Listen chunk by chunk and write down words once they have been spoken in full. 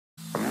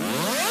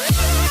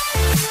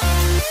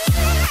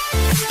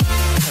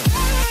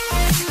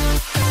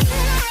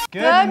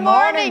Good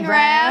morning,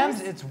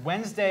 Rams! It's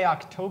Wednesday,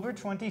 October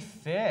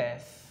 25th.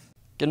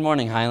 Good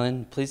morning,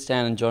 Highland. Please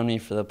stand and join me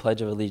for the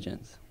Pledge of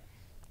Allegiance.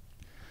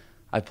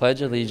 I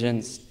pledge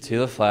allegiance to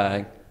the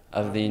flag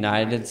of the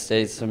United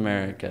States of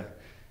America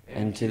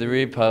and to the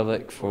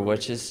republic for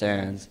which it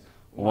stands,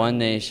 one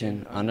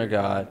nation, under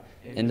God,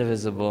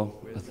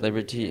 indivisible, with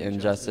liberty and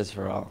justice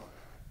for all.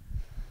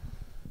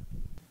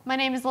 My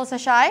name is Alyssa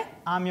Shai.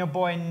 I'm your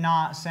boy,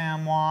 not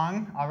Sam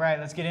Wong. All right,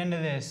 let's get into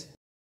this.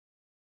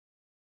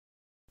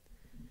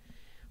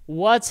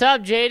 What's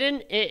up,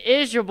 Jaden? It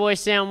is your boy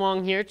Sam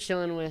Wong here,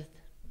 chilling with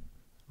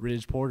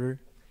Ridge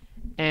Porter.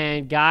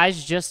 And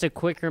guys, just a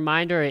quick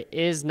reminder, it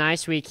is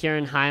Nice Week here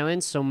in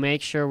Highland, so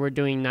make sure we're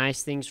doing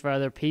nice things for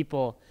other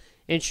people.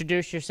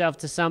 Introduce yourself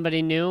to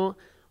somebody new,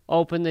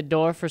 open the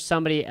door for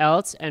somebody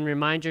else, and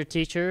remind your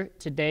teacher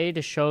today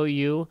to show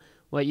you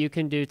what you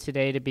can do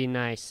today to be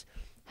nice.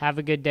 Have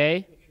a good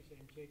day.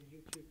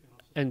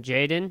 And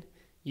Jaden,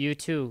 you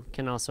too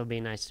can also be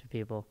nice to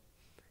people.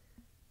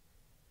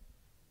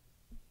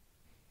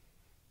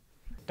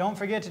 Don't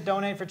forget to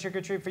donate for Trick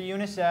or Treat for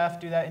UNICEF.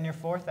 Do that in your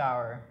 4th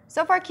hour.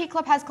 So far, Key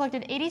Club has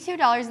collected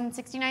 $82.69.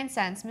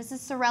 Mrs.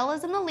 Sorrell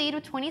is in the lead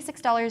with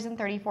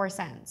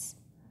 $26.34.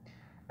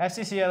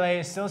 FCCLA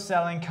is still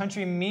selling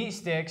country meat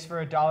sticks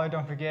for $1.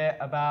 Don't forget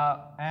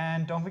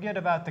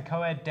about the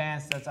co-ed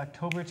dance. That's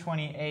October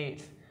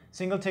 28th.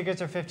 Single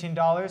tickets are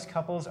 $15.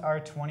 Couples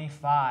are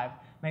 $25.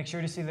 Make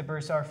sure to see the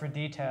Bursar for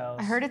details.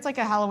 I heard it's like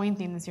a Halloween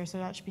theme this year, so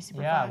that should be super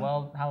fun. Yeah,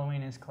 well,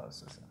 Halloween is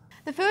close. So.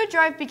 The food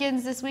drive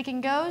begins this week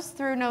and goes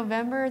through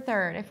November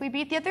 3rd. If we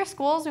beat the other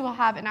schools, we will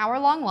have an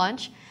hour-long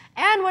lunch,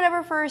 and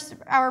whatever first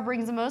hour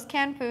brings the most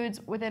canned foods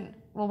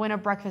will win a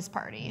breakfast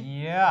party.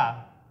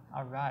 Yeah,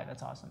 all right,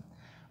 that's awesome.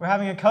 We're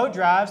having a coat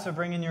drive, so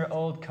bring in your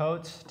old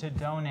coats to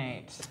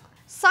donate.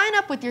 Sign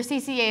up with your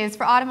CCAs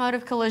for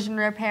automotive collision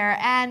repair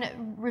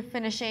and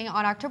refinishing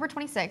on October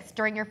 26th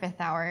during your 5th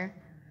hour.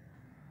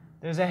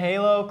 There's a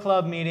Halo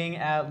Club meeting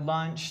at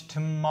lunch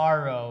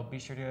tomorrow. Be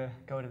sure to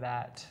go to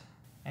that.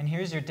 And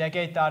here's your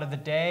decade thought of the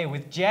day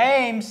with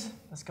James.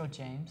 Let's go,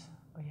 James.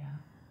 Oh,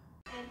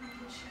 yeah.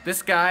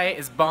 This guy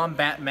is bomb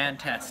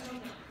Batman-tastic.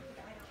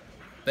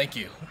 Thank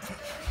you.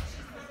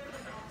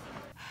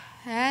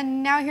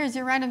 And now here's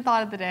your random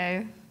thought of the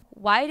day.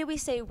 Why do we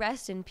say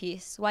rest in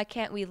peace? Why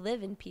can't we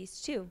live in peace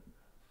too?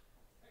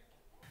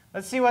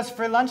 Let's see what's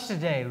for lunch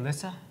today,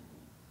 Lissa.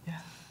 Yeah,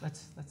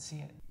 let's see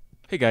it.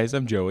 Hey guys,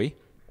 I'm Joey.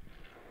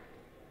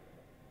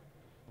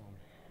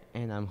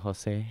 And I'm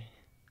Jose.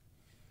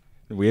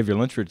 We have your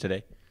lunch for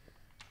today.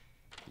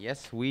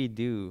 Yes, we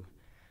do.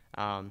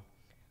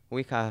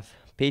 We have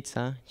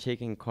pizza,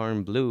 chicken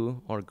corn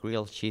blue, or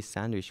grilled cheese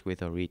sandwich with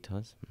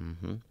Doritos.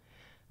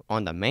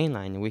 On the main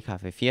line, we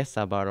have a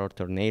fiesta bar or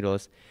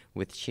tornadoes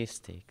with cheese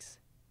sticks.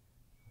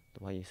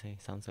 What do you say?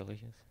 Sounds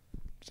delicious.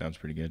 Sounds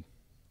pretty good.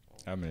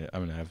 I'm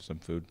gonna have some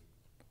food.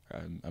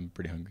 I'm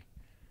pretty hungry.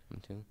 Me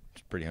too.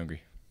 Just pretty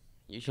hungry.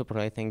 You should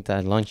probably think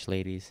that lunch,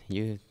 ladies.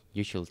 You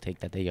should take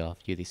that day off.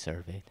 You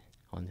deserve it,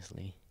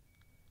 honestly.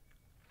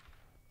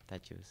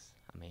 That was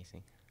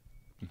amazing.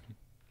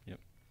 Yep.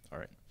 All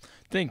right.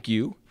 Thank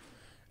you.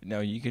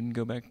 Now you can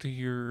go back to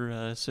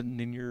your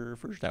sitting in your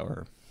 1st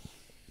hour.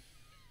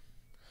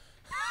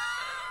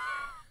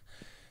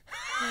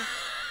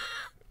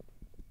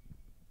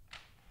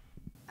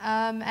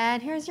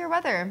 And here's your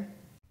weather.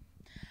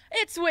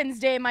 It's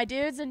Wednesday, my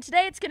dudes, and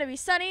today it's going to be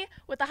sunny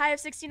with a high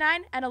of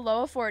 69 and a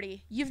low of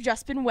 40. You've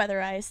just been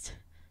weatherized.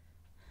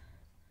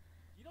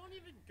 You don't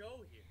even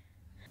go here.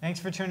 Thanks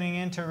for tuning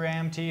in to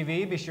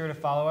RamTV. Be sure to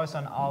follow us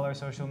on all our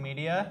social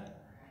media,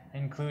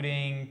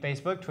 including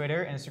Facebook,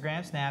 Twitter,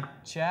 Instagram,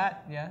 Snapchat.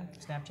 Yeah,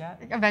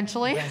 Snapchat?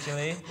 Eventually.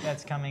 Eventually.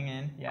 That's coming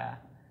in, yeah.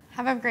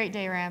 Have a great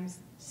day, Rams.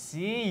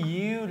 See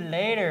you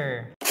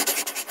later.